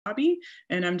Bobby,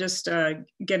 and I'm just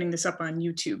getting this up on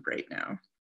YouTube right now.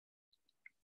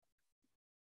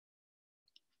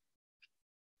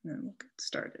 And we'll get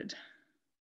started.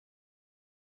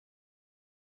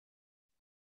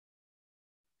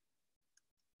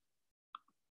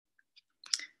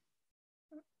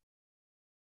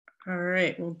 All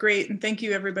right, well, great. And thank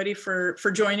you everybody for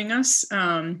joining us.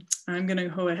 I'm gonna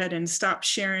go ahead and stop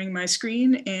sharing my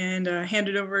screen and hand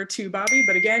it over to Bobby.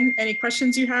 But again, any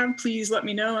questions you have, please let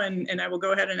me know and I will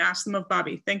go ahead and ask them of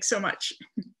Bobby. Thanks so much.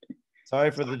 Sorry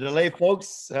for the delay,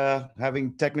 folks.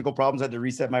 Having technical problems, I had to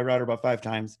reset my router about 5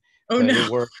 times. Oh no.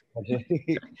 It worked.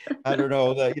 I don't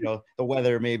know, the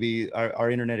weather, maybe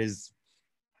our internet is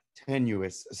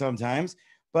tenuous sometimes,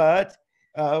 but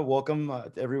welcome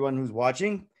to everyone who's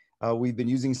watching. We've been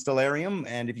using Stellarium,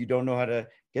 and if you don't know how to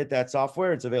get that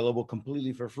software, it's available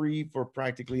completely for free for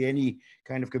practically any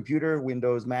kind of computer,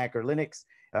 Windows, Mac, or Linux.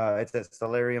 It's at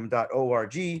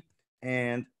stellarium.org,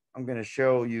 and I'm going to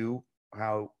show you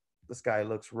how the sky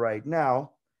looks right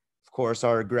now. Of course,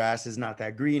 our grass is not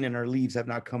that green, and our leaves have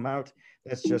not come out.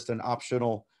 That's just an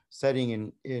optional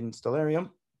setting in Stellarium,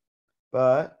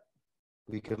 but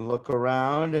we can look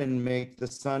around and make the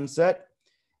sunset.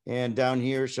 And down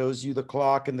here shows you the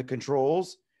clock and the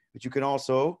controls, but you can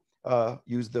also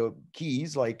use the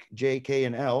keys like J, K,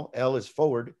 and L. L is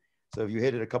forward. So if you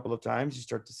hit it a couple of times, you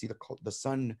start to see the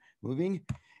sun moving.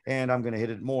 And I'm going to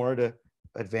hit it more to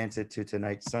advance it to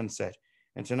tonight's sunset.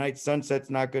 And tonight's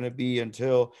sunset's not going to be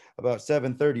until about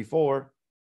 7:34.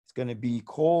 It's going to be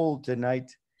cold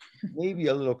tonight, maybe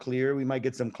a little clear. We might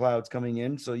get some clouds coming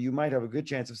in. So you might have a good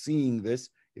chance of seeing this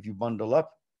if you bundle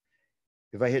up.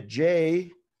 If I hit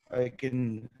J, I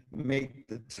can make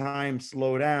the time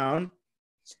slow down.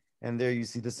 And there you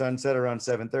see the sunset around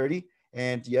 7:30.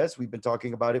 And yes, we've been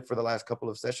talking about it for the last couple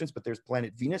of sessions, but there's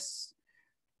planet Venus.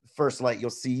 First light you'll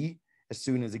see as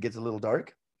soon as it gets a little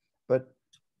dark. But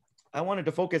I wanted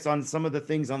to focus on some of the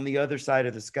things on the other side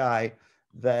of the sky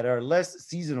that are less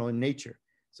seasonal in nature.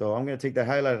 So I'm going to take that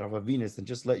highlight off of Venus and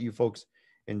just let you folks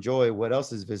enjoy what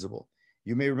else is visible.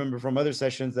 You may remember from other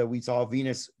sessions that we saw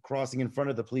Venus crossing in front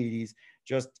of the Pleiades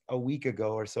just a week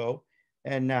ago or so,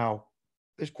 and now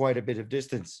there's quite a bit of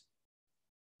distance.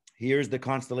 Here's the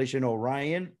constellation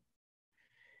Orion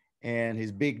and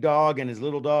his big dog and his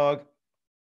little dog,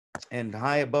 and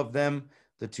high above them,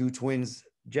 the two twins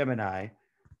Gemini.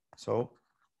 So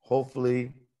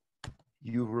hopefully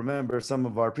you remember some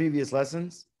of our previous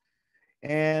lessons.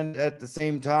 And at the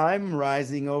same time,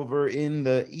 rising over in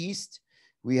the east,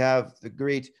 we have the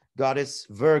great goddess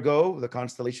Virgo, the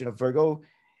constellation of Virgo.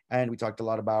 And we talked a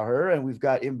lot about her. And we've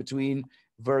got in between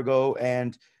Virgo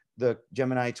and the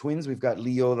Gemini twins, we've got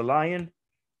Leo the lion.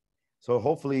 So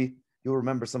hopefully you'll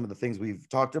remember some of the things we've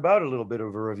talked about, a little bit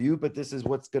of a review, but this is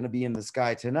what's going to be in the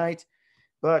sky tonight.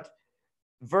 But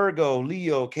Virgo,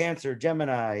 Leo, Cancer,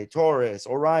 Gemini, Taurus,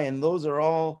 Orion, those are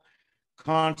all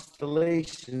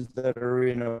constellations that are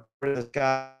in a part of the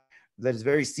sky that is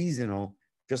very seasonal,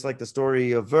 just like the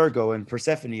story of Virgo and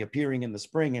Persephone appearing in the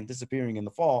spring and disappearing in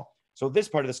the fall. So this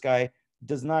part of the sky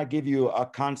does not give you a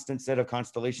constant set of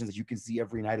constellations that you can see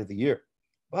every night of the year.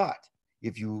 But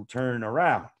if you turn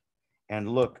around and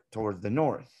look towards the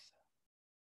north,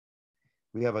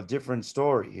 we have a different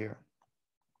story here.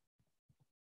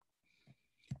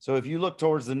 So if you look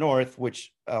towards the north,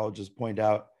 which I'll just point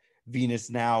out, Venus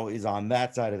now is on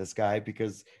that side of the sky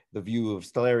because the view of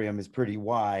Stellarium is pretty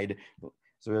wide.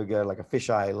 So you'll get like a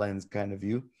fisheye lens kind of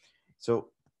view. So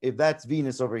if that's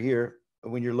Venus over here,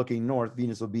 when you're looking north,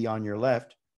 Venus will be on your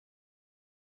left.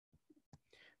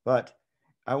 But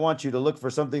I want you to look for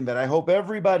something that I hope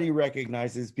everybody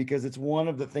recognizes because it's one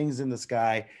of the things in the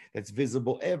sky that's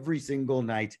visible every single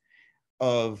night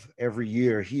of every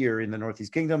year here in the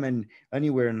Northeast Kingdom and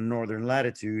anywhere in the northern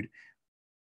latitude.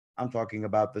 I'm talking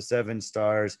about the 7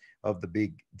 stars of the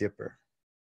Big Dipper.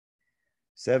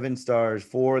 7 stars,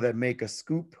 4 that make a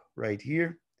scoop right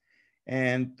here,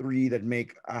 and 3 that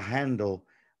make a handle,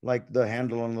 like the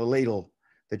handle on the ladle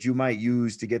that you might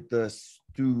use to get the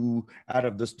stew out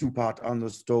of the stew pot on the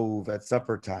stove at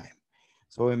supper time.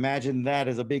 So imagine that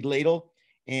as a big ladle,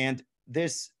 and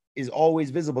this is always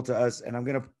visible to us, and I'm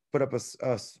going to put up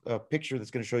a picture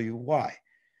that's going to show you why.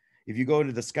 If you go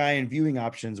into the sky and viewing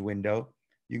options window,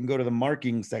 you can go to the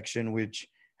marking section, which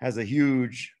has a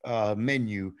huge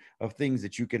menu of things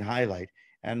that you can highlight.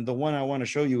 And the one I want to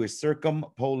show you is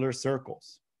circumpolar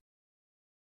circles.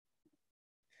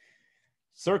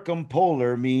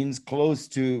 Circumpolar means close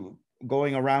to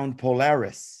going around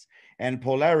Polaris. And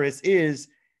Polaris is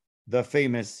the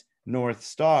famous North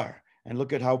Star. And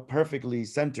look at how perfectly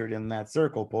centered in that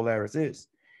circle Polaris is.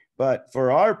 But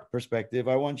for our perspective,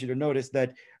 I want you to notice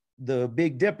that the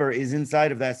Big Dipper is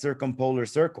inside of that circumpolar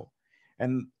circle.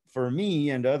 And for me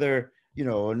and other,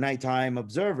 nighttime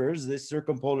observers, this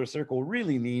circumpolar circle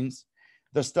really means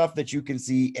the stuff that you can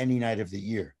see any night of the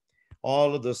year.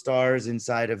 All of the stars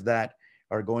inside of that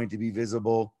are going to be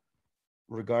visible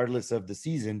regardless of the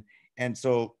season. And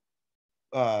so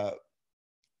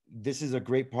this is a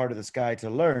great part of the sky to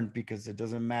learn, because it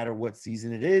doesn't matter what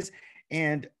season it is.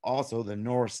 And also the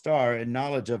North Star and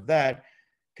knowledge of that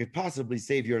could possibly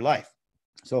save your life.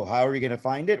 So how are you going to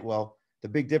find it? Well, the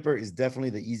Big Dipper is definitely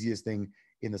the easiest thing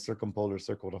in the circumpolar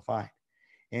circle to find.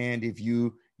 And if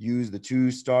you use the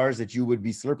two stars that you would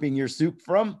be slurping your soup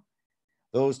from,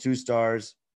 those two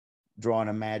stars draw an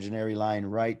imaginary line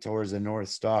right towards the North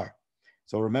Star.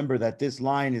 So remember that this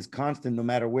line is constant no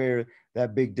matter where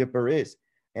that Big Dipper is.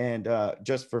 And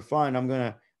just for fun, I'm going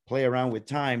to play around with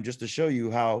time just to show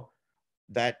you how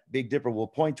that Big Dipper will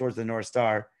point towards the North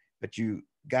Star. But you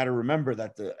got to remember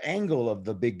that the angle of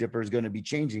the Big Dipper is going to be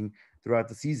changing throughout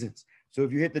the seasons. So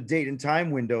if you hit the date and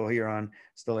time window here on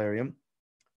Stellarium,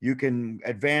 you can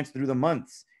advance through the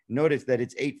months. Notice that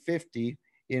it's 8:50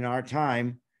 in our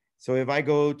time. So if I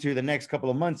go to the next couple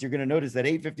of months, you're going to notice that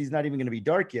 8:50 is not even going to be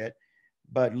dark yet.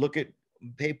 But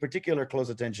pay particular close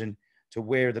attention to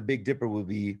where the Big Dipper will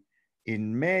be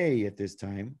in May at this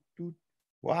time.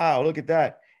 Wow, look at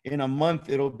that. In a month,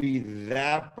 it'll be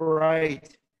that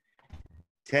bright.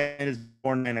 10 is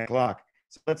before 9 o'clock.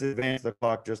 So let's advance the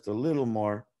clock just a little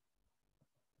more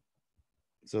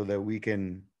so that we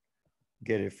can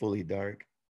get it fully dark.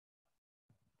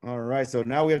 All right, so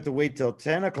now we have to wait till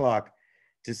 10 o'clock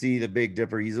to see the Big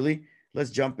Dipper easily.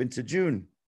 Let's jump into June.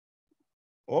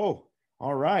 Oh,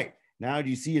 all right. Now do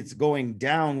you see it's going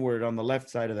downward on the left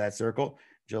side of that circle?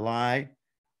 July,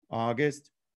 August,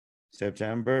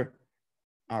 September,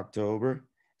 October.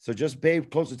 So just pay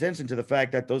close attention to the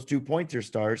fact that those 2 pointer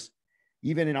stars,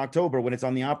 even in October, when it's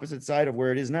on the opposite side of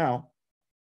where it is now,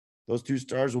 those 2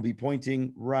 stars will be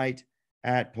pointing right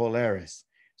at Polaris.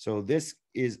 So this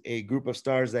is a group of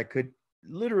stars that could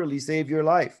literally save your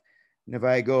life. And if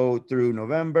I go through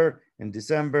November and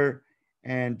December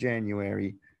and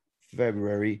January,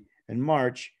 February and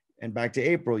March and back to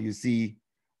April, you see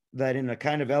that in a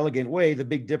kind of elegant way, the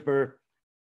Big Dipper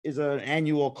is an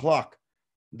annual clock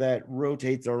that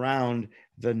rotates around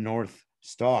the North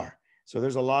Star. So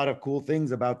there's a lot of cool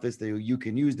things about this that you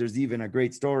can use. There's even a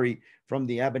great story from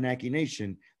the Abenaki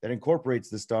Nation that incorporates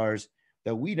the stars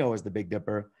that we know as the Big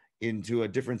Dipper into a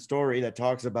different story that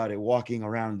talks about it walking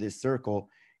around this circle,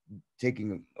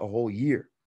 taking a whole year.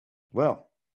 Well,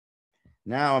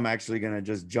 now I'm actually going to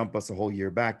just jump us a whole year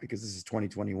back because this is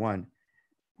 2021.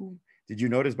 Did you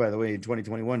notice, by the way, in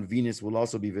 2021, Venus will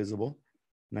also be visible?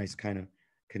 Nice kind of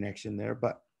connection there.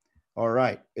 But all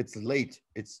right, it's late.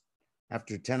 It's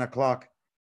after 10 o'clock.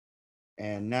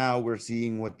 And now we're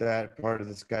seeing what that part of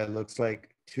the sky looks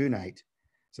like tonight.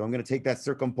 So I'm going to take that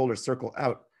circumpolar circle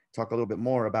out, talk a little bit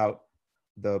more about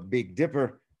the Big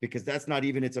Dipper, because that's not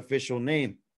even its official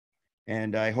name.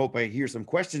 And I hope I hear some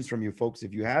questions from you folks.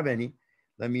 If you have any,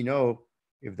 let me know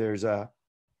if there's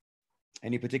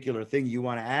any particular thing you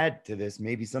want to add to this.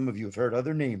 Maybe some of you have heard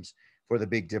other names for the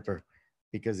Big Dipper,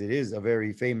 because it is a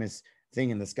very famous thing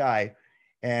in the sky.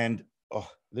 And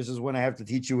this is when I have to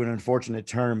teach you an unfortunate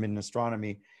term in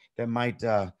astronomy that might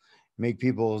make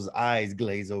people's eyes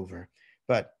glaze over.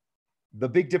 But the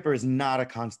Big Dipper is not a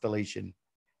constellation.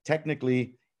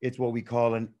 Technically, it's what we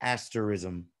call an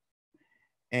asterism.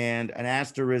 And an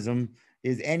asterism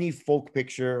is any folk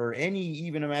picture or any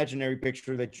even imaginary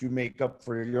picture that you make up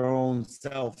for your own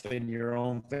self and your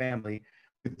own family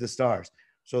with the stars.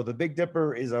 So the Big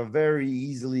Dipper is a very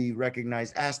easily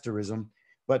recognized asterism,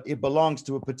 but it belongs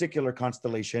to a particular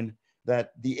constellation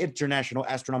that the International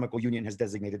Astronomical Union has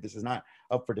designated. This is not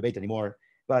up for debate anymore,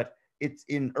 but it's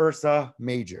in Ursa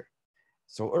Major.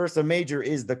 So Ursa Major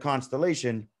is the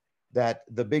constellation that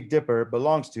the Big Dipper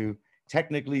belongs to.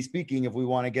 Technically speaking, if we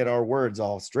want to get our words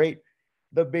all straight,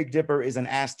 the Big Dipper is an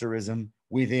asterism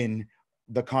within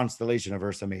the constellation of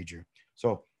Ursa Major.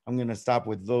 So I'm going to stop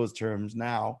with those terms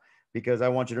now, because I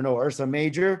want you to know Ursa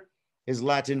Major is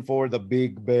Latin for the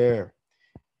Big Bear.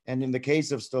 And in the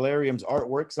case of Stellarium's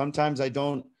artwork, sometimes I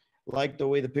don't like the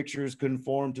way the pictures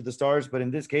conform to the stars, but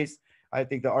in this case, I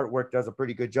think the artwork does a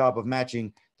pretty good job of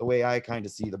matching the way I kind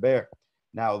of see the bear.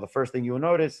 Now, the first thing you'll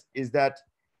notice is that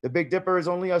the Big Dipper is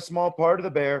only a small part of the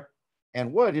bear.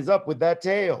 And what is up with that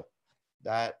tail?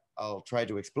 That I'll try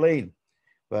to explain.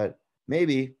 But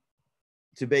maybe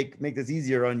to make this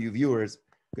easier on you viewers,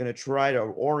 I'm going to try to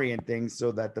orient things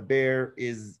so that the bear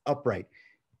is upright,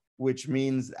 which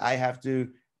means I have to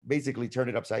basically turn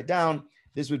it upside down.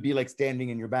 This would be like standing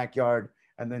in your backyard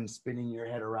and then spinning your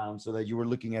head around so that you were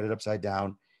looking at it upside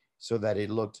down so that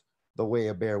it looked the way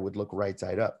a bear would look right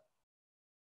side up.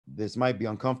 This might be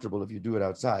uncomfortable if you do it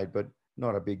outside, but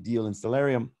not a big deal in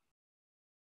Stellarium.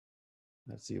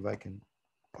 Let's see if I can,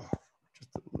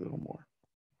 just a little more.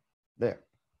 There.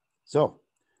 So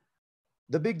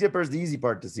the Big Dipper is the easy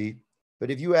part to see, but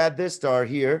if you add this star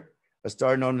here, a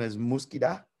star known as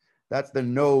Muscida, that's the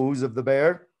nose of the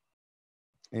bear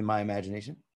in my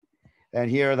imagination. And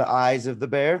here are the eyes of the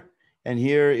bear, and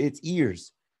here its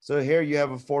ears. So here you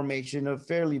have a formation of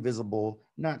fairly visible,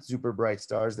 not super bright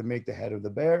stars that make the head of the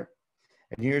bear.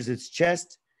 And here's its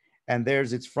chest, and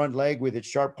there's its front leg with its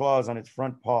sharp claws on its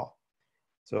front paw.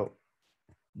 So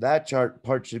that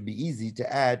part should be easy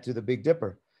to add to the Big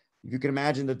Dipper. If you can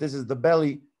imagine that this is the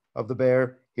belly of the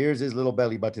bear, here's his little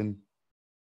belly button.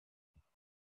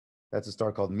 That's a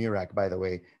star called Merak, by the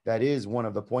way. That is one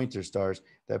of the pointer stars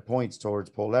that points towards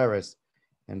Polaris.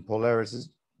 And Polaris is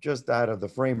just out of the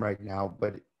frame right now,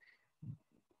 but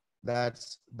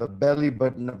that's the belly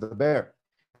button of the bear.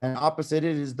 And opposite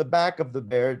it is the back of the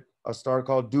bear, a star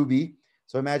called Dubi.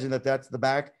 So imagine that that's the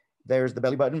back. There's the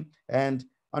belly button. And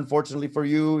unfortunately for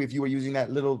you, if you were using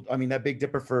that that Big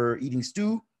Dipper for eating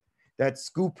stew, that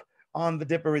scoop on the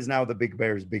dipper is now the big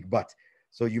bear's big butt.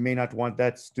 So you may not want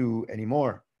that stew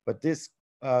anymore. But this,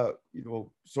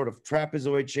 sort of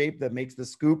trapezoid shape that makes the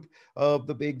scoop of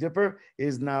the Big Dipper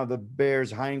is now the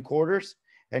bear's hindquarters.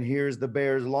 And here's the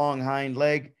bear's long hind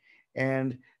leg.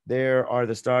 And there are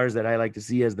the stars that I like to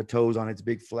see as the toes on its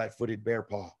big flat-footed bear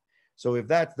paw. So if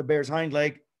that's the bear's hind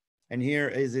leg, and here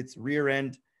is its rear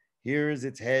end, here is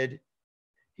its head,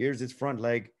 here's its front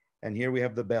leg, and here we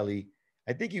have the belly.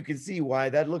 I think you can see why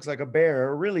that looks like a bear,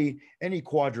 or really any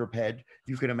quadruped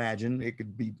you can imagine. It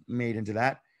could be made into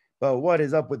that. But what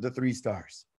is up with the 3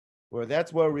 stars? Well,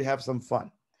 that's where we have some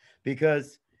fun,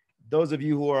 because those of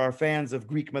you who are fans of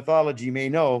Greek mythology may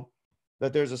know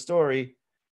that there's a story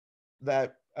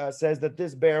that says that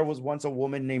this bear was once a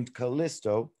woman named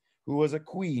Callisto, who was a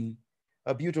queen,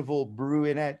 a beautiful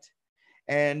brunette,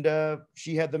 and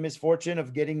she had the misfortune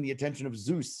of getting the attention of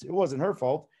Zeus. It wasn't her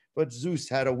fault, but Zeus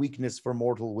had a weakness for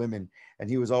mortal women, and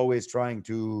he was always trying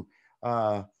to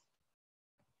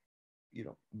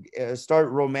start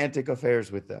romantic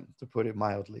affairs with them, to put it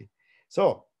mildly.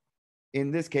 So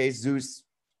in this case, Zeus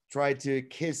tried to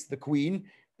kiss the queen,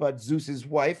 but Zeus's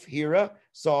wife, Hera,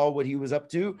 saw what he was up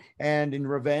to, and in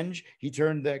revenge, he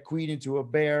turned that queen into a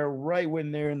bear right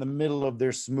when they're in the middle of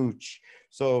their smooch.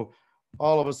 So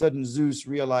all of a sudden, Zeus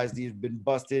realized he had been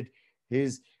busted.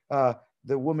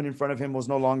 The woman in front of him was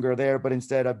no longer there, but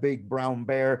instead a big brown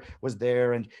bear was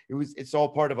there, and it's all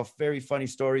part of a very funny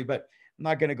story, but I'm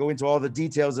not going to go into all the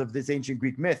details of this ancient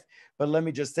Greek myth. But let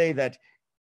me just say that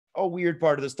a weird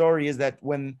part of the story is that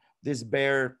when this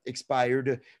bear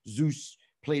expired, Zeus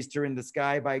placed her in the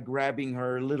sky by grabbing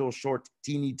her little short,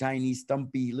 teeny tiny,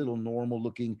 stumpy, little normal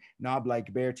looking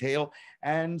knob-like bear tail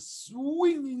and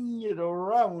swinging it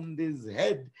around his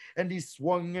head. And he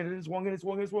swung it and swung it and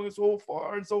swung it and swung it so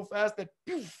far and so fast that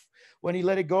poof, when he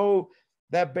let it go,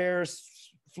 that bear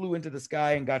flew into the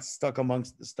sky and got stuck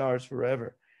amongst the stars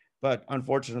forever. But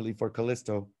unfortunately for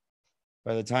Callisto,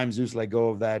 by the time Zeus let go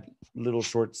of that little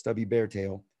short, stubby bear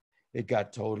tail, it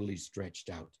got totally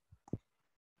stretched out.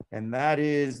 And that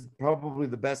is probably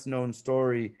the best known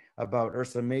story about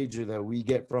Ursa Major that we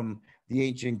get from the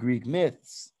ancient Greek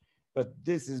myths. But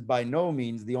this is by no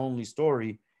means the only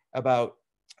story about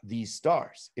these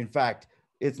stars. In fact,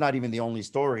 it's not even the only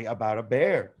story about a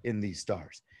bear in these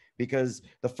stars, because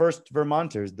the first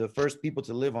Vermonters, the first people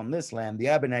to live on this land, the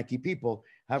Abenaki people,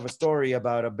 have a story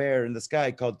about a bear in the sky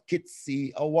called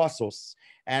Kitsi-Awassos.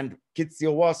 And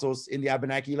Kitsi-Awassos in the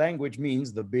Abenaki language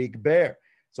means the big bear.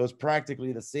 So it's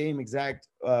practically the same exact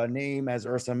name as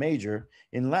Ursa Major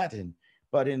in Latin.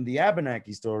 But in the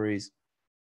Abenaki stories,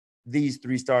 these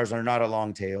 3 stars are not a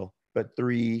long tail, but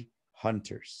 3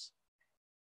 hunters.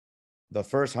 The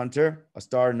first hunter, a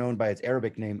star known by its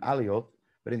Arabic name, Alioth,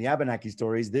 but in the Abenaki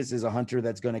stories, this is a hunter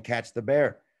that's going to catch the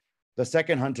bear. The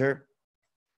second hunter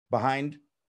behind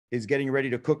is getting ready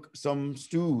to cook some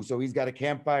stew. So he's got a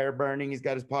campfire burning, he's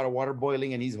got his pot of water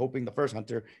boiling, and he's hoping the first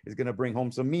hunter is going to bring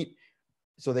home some meat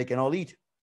so they can all eat.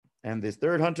 And this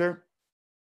third hunter,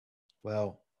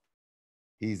 well,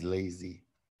 he's lazy.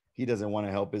 He doesn't want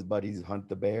to help his buddies hunt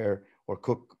the bear or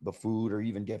cook the food or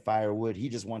even get firewood. He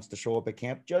just wants to show up at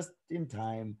camp just in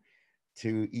time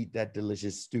to eat that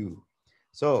delicious stew.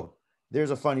 So there's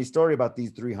a funny story about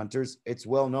these 3 hunters. It's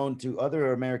well known to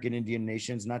other American Indian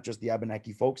nations, not just the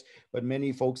Abenaki folks, but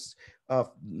many folks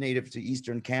native to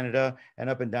Eastern Canada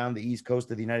and up and down the East Coast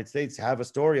of the United States have a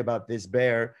story about this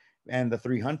bear and the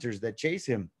 3 hunters that chase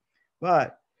him.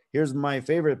 But here's my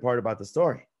favorite part about the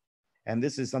story. And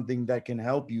this is something that can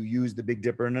help you use the Big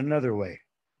Dipper in another way.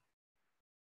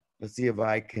 Let's see if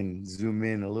I can zoom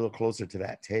in a little closer to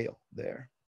that tail there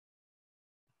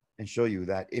and show you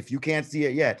that if you can't see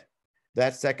it yet,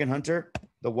 that second hunter,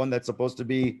 the one that's supposed to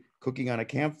be cooking on a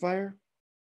campfire,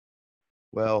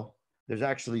 well, there's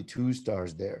actually two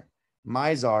stars there.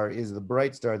 Mizar is the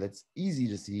bright star that's easy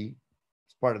to see.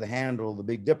 It's part of the handle of the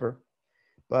Big Dipper.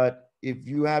 But if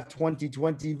you have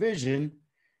 20/20 vision,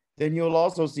 then you'll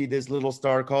also see this little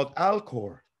star called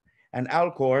Alcor. And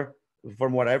Alcor,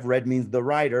 from what I've read, means the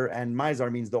rider, and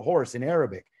Mizar means the horse in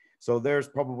Arabic. So there's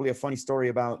probably a funny story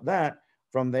about that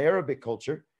from the Arabic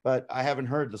culture, but I haven't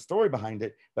heard the story behind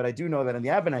it. But I do know that in the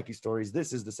Abenaki stories,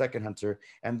 this is the second hunter,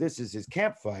 and this is his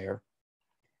campfire.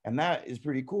 And that is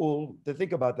pretty cool to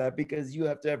think about that, because you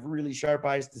have to have really sharp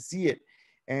eyes to see it.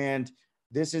 And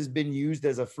this has been used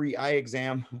as a free eye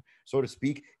exam, so to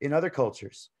speak, in other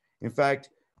cultures. In fact,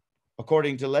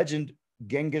 according to legend,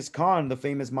 Genghis Khan, the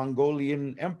famous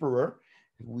Mongolian emperor,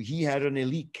 he had an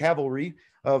elite cavalry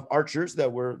of archers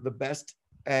that were the best,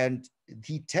 and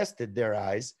he tested their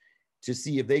eyes to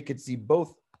see if they could see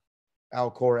both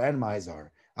Alcor and Mizar.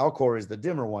 Alcor is the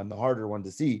dimmer one, the harder one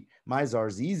to see. Mizar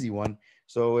is the easy one.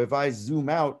 So if I zoom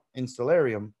out in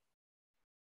Stellarium,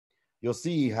 you'll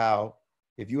see how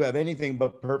if you have anything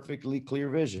but perfectly clear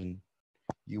vision,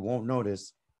 you won't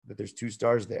notice that there's two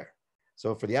stars there.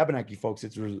 So for the Abenaki folks,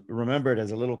 it's remembered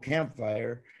as a little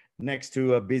campfire next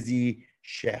to a busy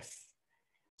chef.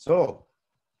 So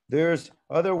there's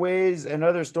other ways and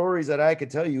other stories that I could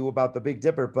tell you about the Big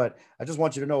Dipper, but I just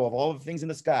want you to know, of all the things in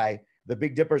the sky, the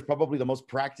Big Dipper is probably the most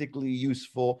practically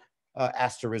useful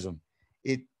asterism.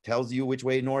 It tells you which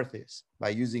way north is by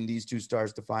using these two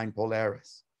stars to find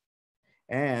Polaris.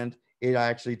 And it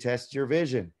actually tests your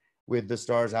vision with the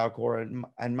stars Alcor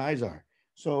and Mizar.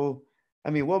 So, I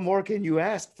mean, what more can you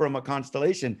ask from a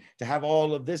constellation to have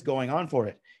all of this going on for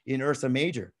it in Ursa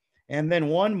Major? And then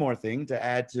one more thing to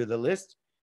add to the list.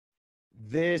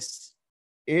 This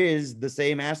is the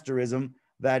same asterism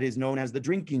that is known as the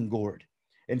drinking gourd.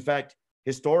 In fact,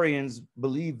 historians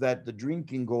believe that the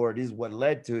drinking gourd is what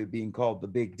led to it being called the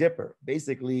Big Dipper.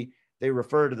 Basically, they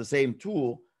refer to the same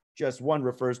tool, just one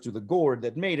refers to the gourd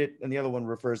that made it, and the other one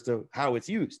refers to how it's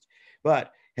used.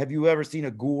 But have you ever seen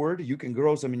a gourd? You can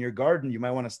grow some in your garden. You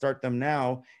might want to start them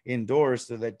now indoors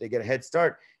so that they get a head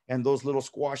start. And those little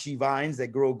squashy vines that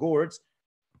grow gourds,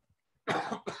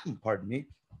 pardon me,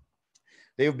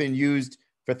 they have been used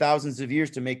for thousands of years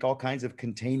to make all kinds of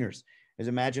containers. As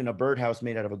imagine a birdhouse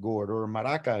made out of a gourd, or a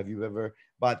maraca if you've ever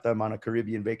bought them on a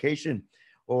Caribbean vacation.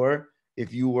 Or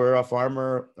if you were a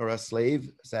farmer or a slave,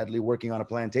 sadly working on a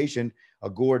plantation, a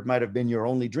gourd might have been your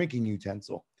only drinking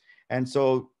utensil. And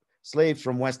so slaves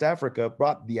from West Africa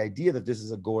brought the idea that this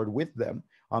is a gourd with them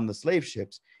on the slave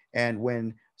ships. And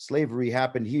when slavery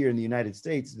happened here in the United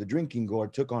States, the drinking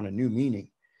gourd took on a new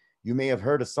meaning. You may have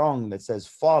heard a song that says,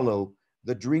 "Follow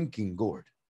the drinking gourd,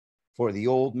 for the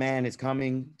old man is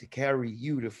coming to carry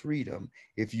you to freedom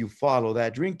if you follow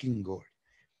that drinking gourd."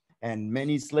 And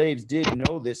many slaves did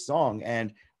know this song.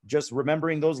 And just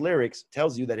remembering those lyrics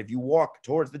tells you that if you walk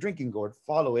towards the drinking gourd,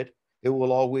 follow it, it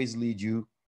will always lead you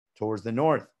towards the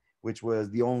north, which was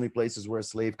the only places where a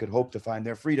slave could hope to find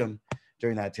their freedom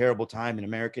during that terrible time in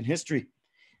American history.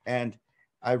 And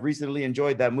I recently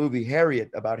enjoyed that movie, Harriet,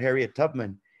 about Harriet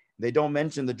Tubman. They don't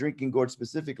mention the drinking gourd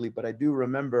specifically, but I do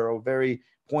remember a very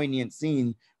poignant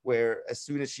scene where as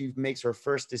soon as she makes her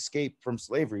first escape from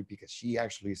slavery, because she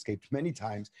actually escaped many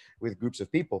times with groups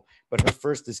of people, but her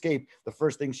first escape, the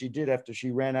first thing she did after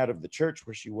she ran out of the church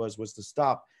where she was to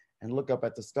stop and look up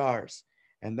at the stars.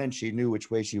 And then she knew which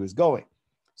way she was going.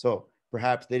 So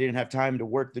perhaps they didn't have time to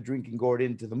work the drinking gourd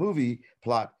into the movie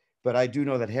plot, but I do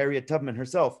know that Harriet Tubman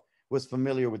herself was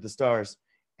familiar with the stars.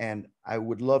 And I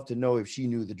would love to know if she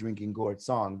knew the drinking gourd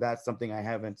song. That's something I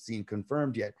haven't seen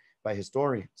confirmed yet by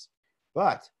historians.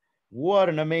 But what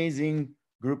an amazing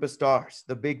group of stars.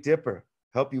 The Big Dipper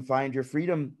help you find your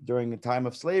freedom during a time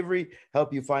of slavery,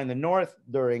 help you find the north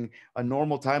during a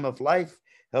normal time of life,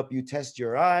 help you test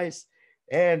your eyes.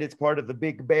 And it's part of the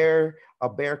Big Bear, a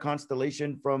bear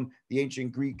constellation from the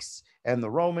ancient Greeks and the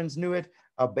Romans knew it,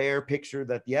 a bear picture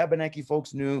that the Abenaki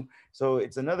folks knew. So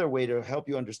it's another way to help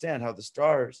you understand how the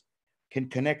stars can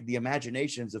connect the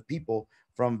imaginations of people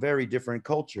from very different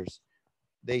cultures.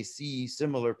 They see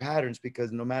similar patterns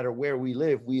because no matter where we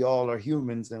live, we all are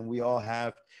humans and we all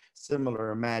have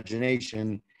similar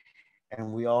imagination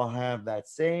and we all have that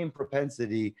same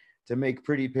propensity to make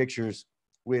pretty pictures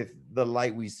with the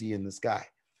light we see in the sky.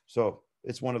 So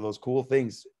it's one of those cool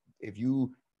things. If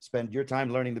you spend your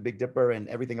time learning the Big Dipper and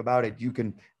everything about it, you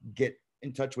can get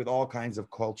in touch with all kinds of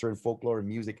culture and folklore and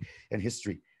music and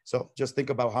history. So just think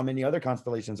about how many other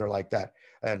constellations are like that.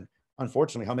 And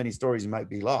unfortunately, how many stories might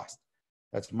be lost.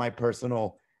 That's my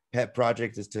personal pet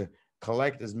project, is to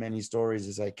collect as many stories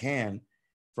as I can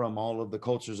from all of the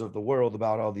cultures of the world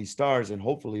about all these stars. And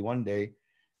hopefully one day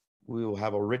we will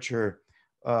have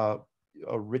uh,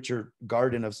 a richer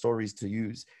garden of stories to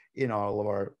use in all of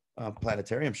our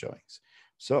planetarium showings.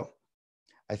 So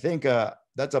I think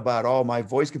that's about all my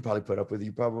voice can probably put up with.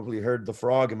 You probably heard the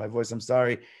frog in my voice. I'm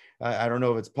sorry. I don't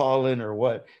know if it's pollen or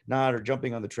what not, or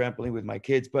jumping on the trampoline with my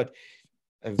kids, but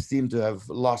I've seemed to have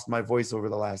lost my voice over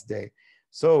the last day.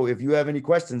 So if you have any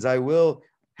questions, I will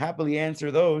happily answer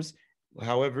those,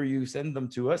 however you send them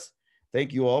to us.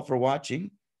 Thank you all for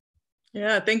watching.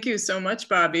 Yeah, thank you so much,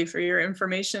 Bobby, for your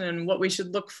information and what we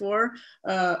should look for.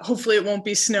 Hopefully it won't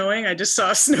be snowing. I just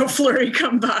saw a snow flurry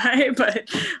come by, but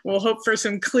we'll hope for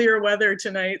some clear weather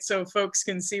tonight so folks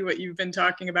can see what you've been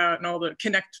talking about and all the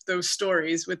connect those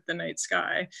stories with the night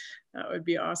sky. That would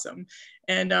be awesome.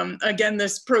 And again,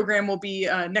 this program will be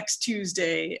next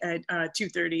Tuesday at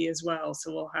 2:30 as well.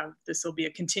 So we'll have, this will be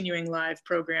a continuing live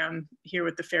program here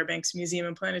with the Fairbanks Museum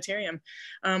and Planetarium.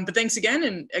 But thanks again.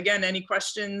 And again, any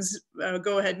questions,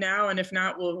 go ahead now. And if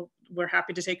not, we're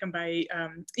happy to take them by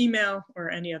email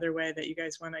or any other way that you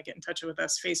guys want to get in touch with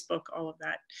us, Facebook, all of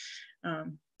that.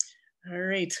 All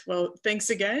right. Well, thanks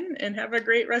again and have a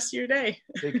great rest of your day.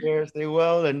 Take care, stay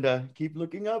well, and keep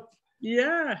looking up.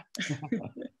 Yeah.